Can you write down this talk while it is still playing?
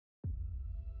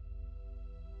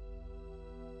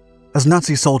As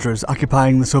Nazi soldiers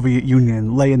occupying the Soviet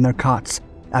Union lay in their cots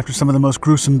after some of the most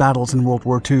gruesome battles in World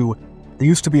War II, they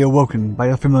used to be awoken by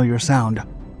a familiar sound.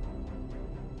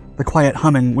 The quiet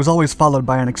humming was always followed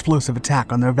by an explosive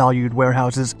attack on their valued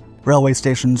warehouses, railway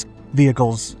stations,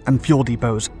 vehicles, and fuel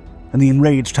depots, and the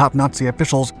enraged top Nazi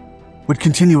officials would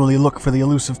continually look for the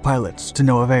elusive pilots to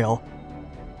no avail.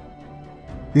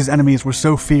 These enemies were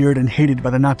so feared and hated by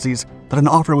the Nazis that an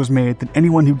offer was made that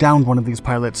anyone who downed one of these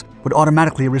pilots would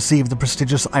automatically receive the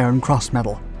prestigious Iron Cross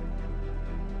medal.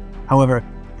 However,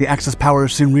 the Axis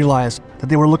powers soon realized that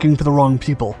they were looking for the wrong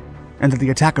people, and that the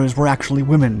attackers were actually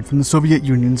women from the Soviet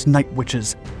Union's Night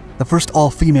Witches, the first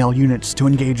all-female units to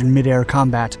engage in mid-air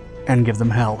combat and give them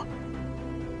hell.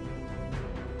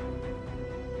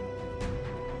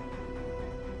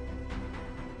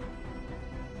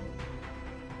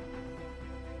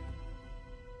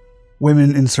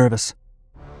 Women in service.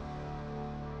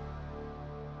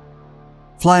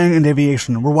 Flying and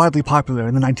aviation were widely popular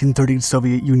in the 1930s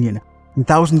Soviet Union, and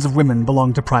thousands of women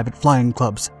belonged to private flying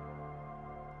clubs.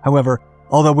 However,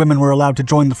 although women were allowed to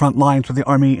join the front lines with the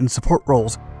army in support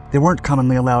roles, they weren't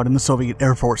commonly allowed in the Soviet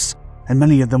Air Force, and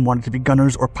many of them wanted to be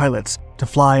gunners or pilots to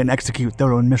fly and execute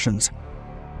their own missions.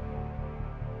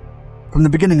 From the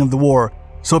beginning of the war,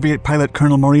 Soviet pilot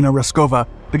Colonel Marina Reskova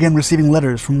began receiving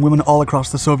letters from women all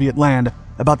across the Soviet land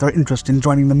about their interest in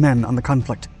joining the men on the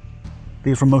conflict.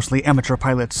 These were mostly amateur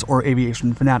pilots or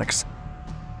aviation fanatics.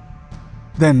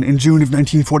 Then, in June of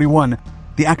 1941,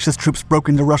 the Axis troops broke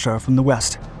into Russia from the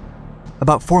west.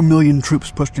 About 4 million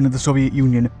troops pushed into the Soviet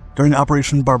Union during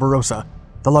Operation Barbarossa,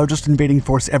 the largest invading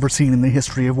force ever seen in the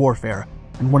history of warfare,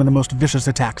 and one of the most vicious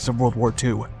attacks of World War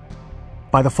II.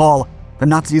 By the fall, the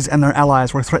Nazis and their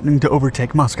allies were threatening to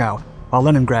overtake Moscow, while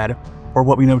Leningrad, or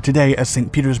what we know today as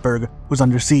St. Petersburg, was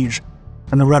under siege,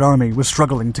 and the Red Army was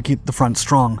struggling to keep the front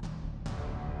strong.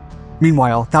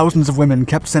 Meanwhile, thousands of women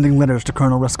kept sending letters to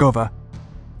Colonel Reskova.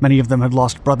 Many of them had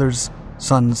lost brothers,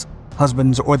 sons,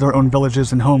 husbands, or their own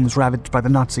villages and homes ravaged by the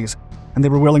Nazis, and they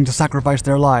were willing to sacrifice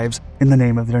their lives in the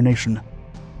name of their nation.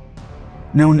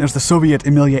 Known as the Soviet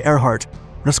Amelia Earhart,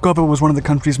 Reskova was one of the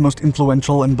country's most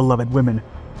influential and beloved women.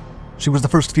 She was the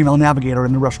first female navigator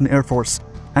in the Russian Air Force,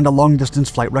 and a long-distance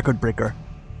flight record breaker.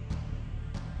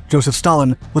 Joseph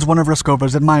Stalin was one of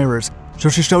Reskova's admirers, so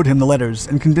she showed him the letters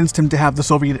and convinced him to have the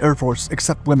Soviet Air Force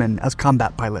accept women as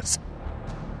combat pilots.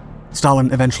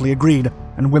 Stalin eventually agreed,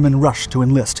 and women rushed to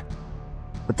enlist.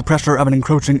 With the pressure of an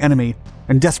encroaching enemy,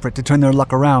 and desperate to turn their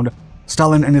luck around,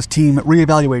 Stalin and his team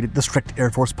reevaluated the strict Air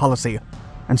Force policy,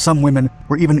 and some women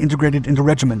were even integrated into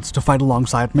regiments to fight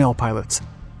alongside male pilots.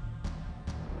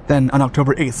 Then, on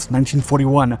October 8,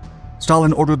 1941,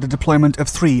 Stalin ordered the deployment of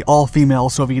 3 all-female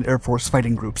Soviet Air Force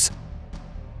fighting groups.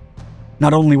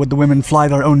 Not only would the women fly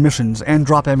their own missions and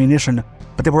drop ammunition,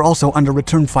 but they were also under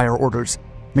return fire orders,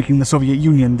 making the Soviet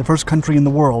Union the first country in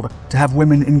the world to have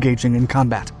women engaging in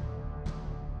combat.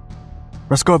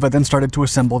 Reskova then started to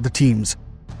assemble the teams.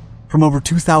 From over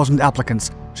 2,000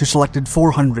 applicants, she selected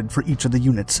 400 for each of the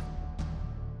units.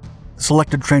 The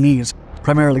selected trainees,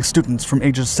 primarily students from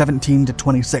ages 17 to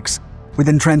 26, were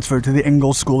then transferred to the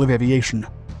Engels School of Aviation.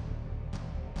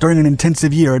 During an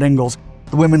intensive year at Engels,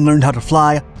 the women learned how to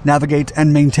fly, navigate,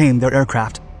 and maintain their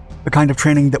aircraft, the kind of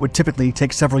training that would typically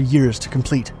take several years to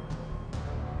complete.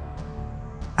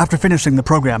 After finishing the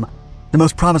program, the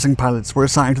most promising pilots were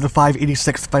assigned to the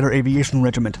 586th Fighter Aviation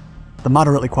Regiment. The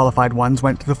moderately qualified ones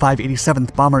went to the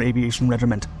 587th Bomber Aviation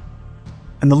Regiment,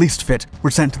 and the least fit were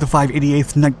sent to the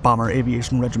 588th Night Bomber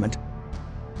Aviation Regiment.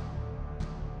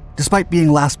 Despite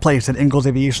being last place at Engels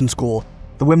Aviation School,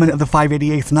 the women of the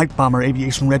 588th Night Bomber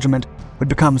Aviation Regiment would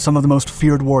become some of the most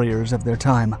feared warriors of their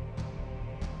time.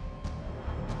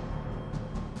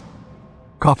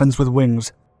 Coffins with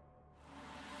wings.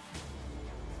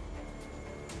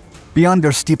 Beyond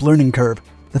their steep learning curve,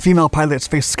 the female pilots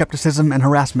faced skepticism and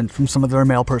harassment from some of their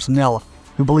male personnel,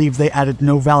 who believed they added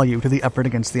no value to the effort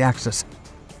against the Axis.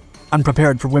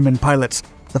 Unprepared for women pilots,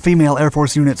 the female Air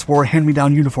Force units wore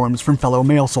hand-me-down uniforms from fellow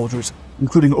male soldiers,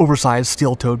 including oversized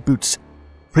steel-toed boots.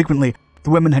 Frequently, the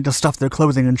women had to stuff their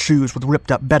clothing and shoes with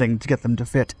ripped-up bedding to get them to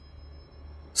fit.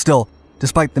 Still,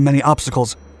 despite the many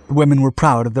obstacles, the women were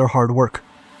proud of their hard work.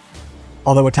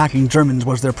 Although attacking Germans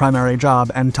was their primary job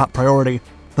and top priority,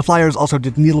 the flyers also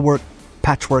did needlework,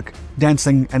 patchwork,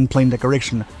 dancing, and plane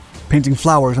decoration, painting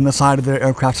flowers on the side of their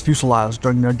aircraft's fuselage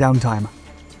during their downtime.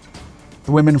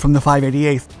 The women from the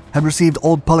 588th had received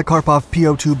old Polikarpov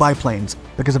PO-2 biplanes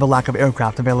because of a lack of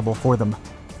aircraft available for them.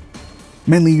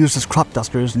 Mainly used as crop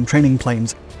dusters and training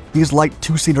planes, these light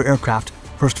 2-seater aircraft,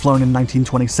 first flown in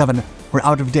 1927, were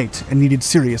out of date and needed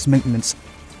serious maintenance.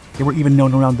 They were even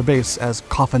known around the base as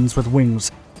coffins with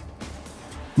wings.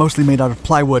 Mostly made out of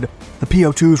plywood, the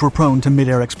PO-2s were prone to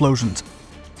mid-air explosions.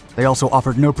 They also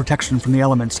offered no protection from the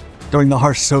elements during the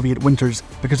harsh Soviet winters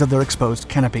because of their exposed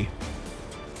canopy.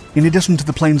 In addition to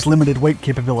the plane's limited weight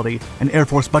capability and Air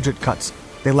Force budget cuts,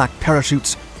 they lacked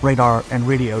parachutes, radar, and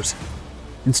radios.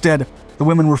 Instead, the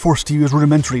women were forced to use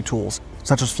rudimentary tools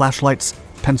such as flashlights,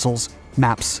 pencils,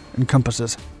 maps, and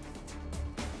compasses.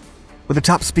 With a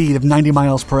top speed of 90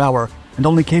 miles per hour and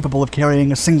only capable of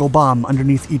carrying a single bomb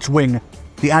underneath each wing,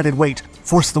 the added weight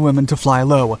forced the women to fly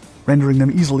low, rendering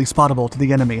them easily spottable to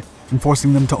the enemy and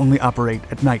forcing them to only operate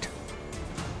at night.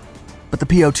 But the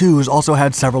PO-2s also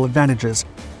had several advantages,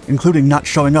 including not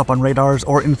showing up on radars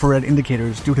or infrared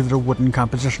indicators due to their wooden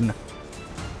composition,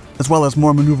 as well as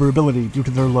more maneuverability due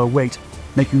to their low weight,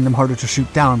 making them harder to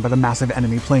shoot down by the massive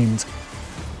enemy planes.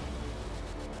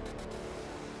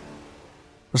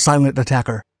 The silent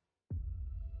attacker.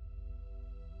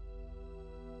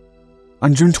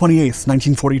 On June 28,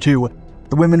 1942,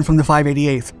 the women from the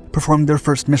 588th performed their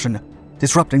first mission,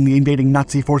 disrupting the invading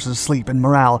Nazi forces' sleep and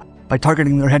morale by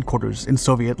targeting their headquarters in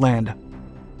Soviet land.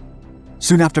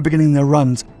 Soon after beginning their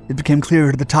runs, it became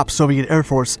clear to the top Soviet Air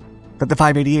Force that the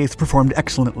 588th performed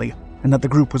excellently and that the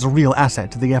group was a real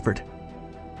asset to the effort.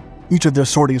 Each of their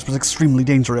sorties was extremely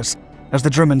dangerous, as the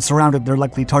Germans surrounded their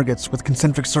likely targets with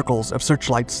concentric circles of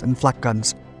searchlights and flak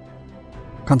guns.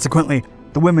 Consequently,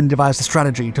 the women devised a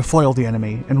strategy to foil the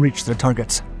enemy and reach their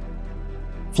targets.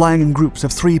 Flying in groups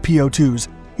of 3 PO-2s,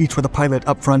 each with a pilot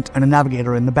up front and a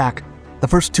navigator in the back, the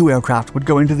first 2 aircraft would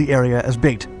go into the area as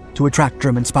bait to attract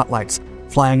German spotlights,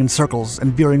 flying in circles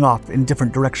and veering off in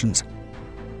different directions.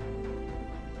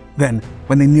 Then,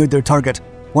 when they neared their target,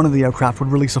 one of the aircraft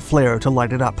would release a flare to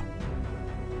light it up.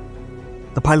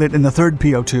 The pilot in the third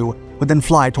PO-2 would then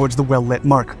fly towards the well-lit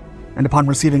mark, and upon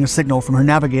receiving a signal from her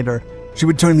navigator, she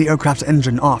would turn the aircraft's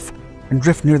engine off and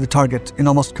drift near the target in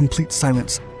almost complete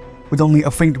silence, with only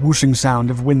a faint whooshing sound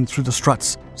of wind through the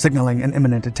struts signaling an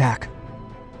imminent attack.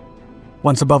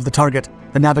 Once above the target,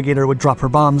 the navigator would drop her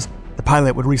bombs, the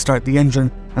pilot would restart the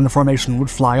engine, and the formation would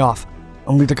fly off,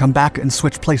 only to come back and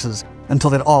switch places until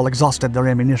they'd all exhausted their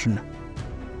ammunition.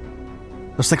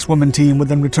 The 6-woman team would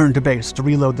then return to base to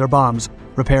reload their bombs,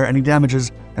 repair any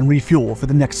damages, and refuel for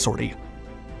the next sortie.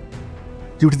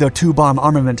 Due to their 2-bomb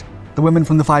armament, the women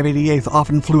from the 588th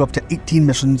often flew up to 18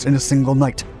 missions in a single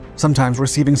night, sometimes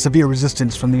receiving severe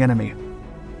resistance from the enemy.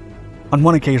 On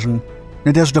one occasion,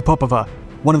 Nadezhda Popova,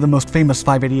 one of the most famous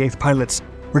 588th pilots,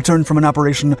 returned from an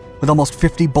operation with almost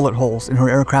 50 bullet holes in her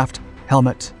aircraft,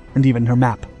 helmet, and even her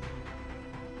map.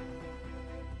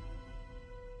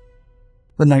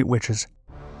 The Night Witches.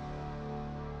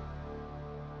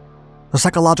 The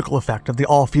psychological effect of the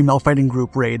all-female fighting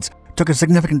group raids took a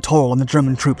significant toll on the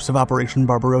German troops of Operation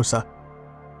Barbarossa.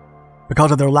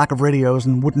 Because of their lack of radios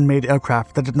and wooden-made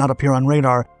aircraft that did not appear on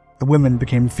radar, the women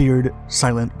became feared,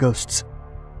 silent ghosts.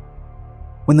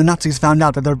 When the Nazis found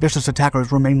out that their vicious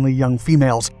attackers were mainly young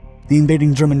females, the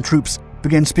invading German troops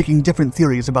began speaking different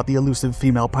theories about the elusive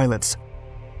female pilots.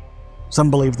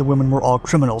 Some believed the women were all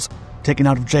criminals, taken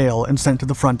out of jail and sent to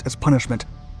the front as punishment,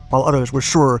 while others were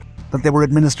sure that they were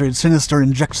administered sinister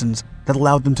injections that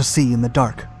allowed them to see in the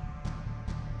dark.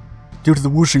 Due to the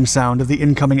whooshing sound of the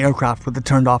incoming aircraft with the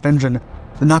turned-off engine,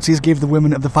 the Nazis gave the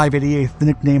women of the 588th the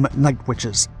nickname Night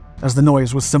Witches, as the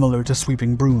noise was similar to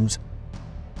sweeping brooms.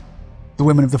 The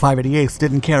women of the 588th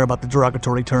didn't care about the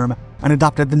derogatory term and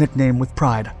adopted the nickname with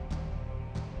pride.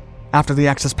 After the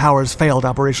Axis powers failed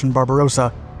Operation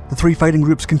Barbarossa, the 3 fighting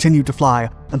groups continued to fly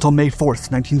until May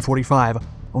 4th, 1945,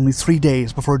 only 3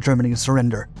 days before Germany's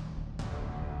surrender.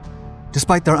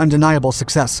 Despite their undeniable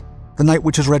success, the Night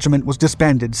Witches Regiment was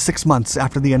disbanded 6 months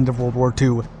after the end of World War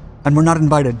II, and were not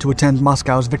invited to attend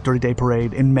Moscow's Victory Day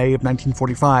parade in May of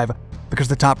 1945 because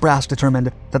the top brass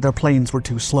determined that their planes were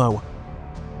too slow.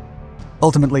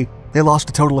 Ultimately, they lost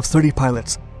a total of 30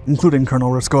 pilots, including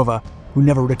Colonel Ryskova, who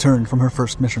never returned from her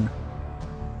first mission.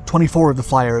 24 of the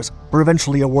flyers were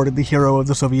eventually awarded the Hero of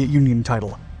the Soviet Union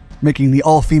title, making the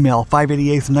all-female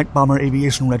 588th Night Bomber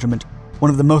Aviation Regiment one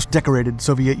of the most decorated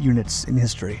Soviet units in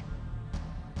history.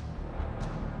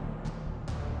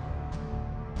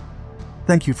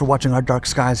 Thank you for watching our Dark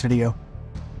Skies video.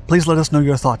 Please let us know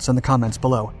your thoughts in the comments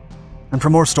below. And for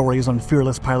more stories on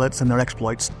fearless pilots and their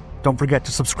exploits, don't forget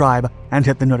to subscribe and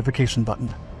hit the notification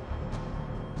button.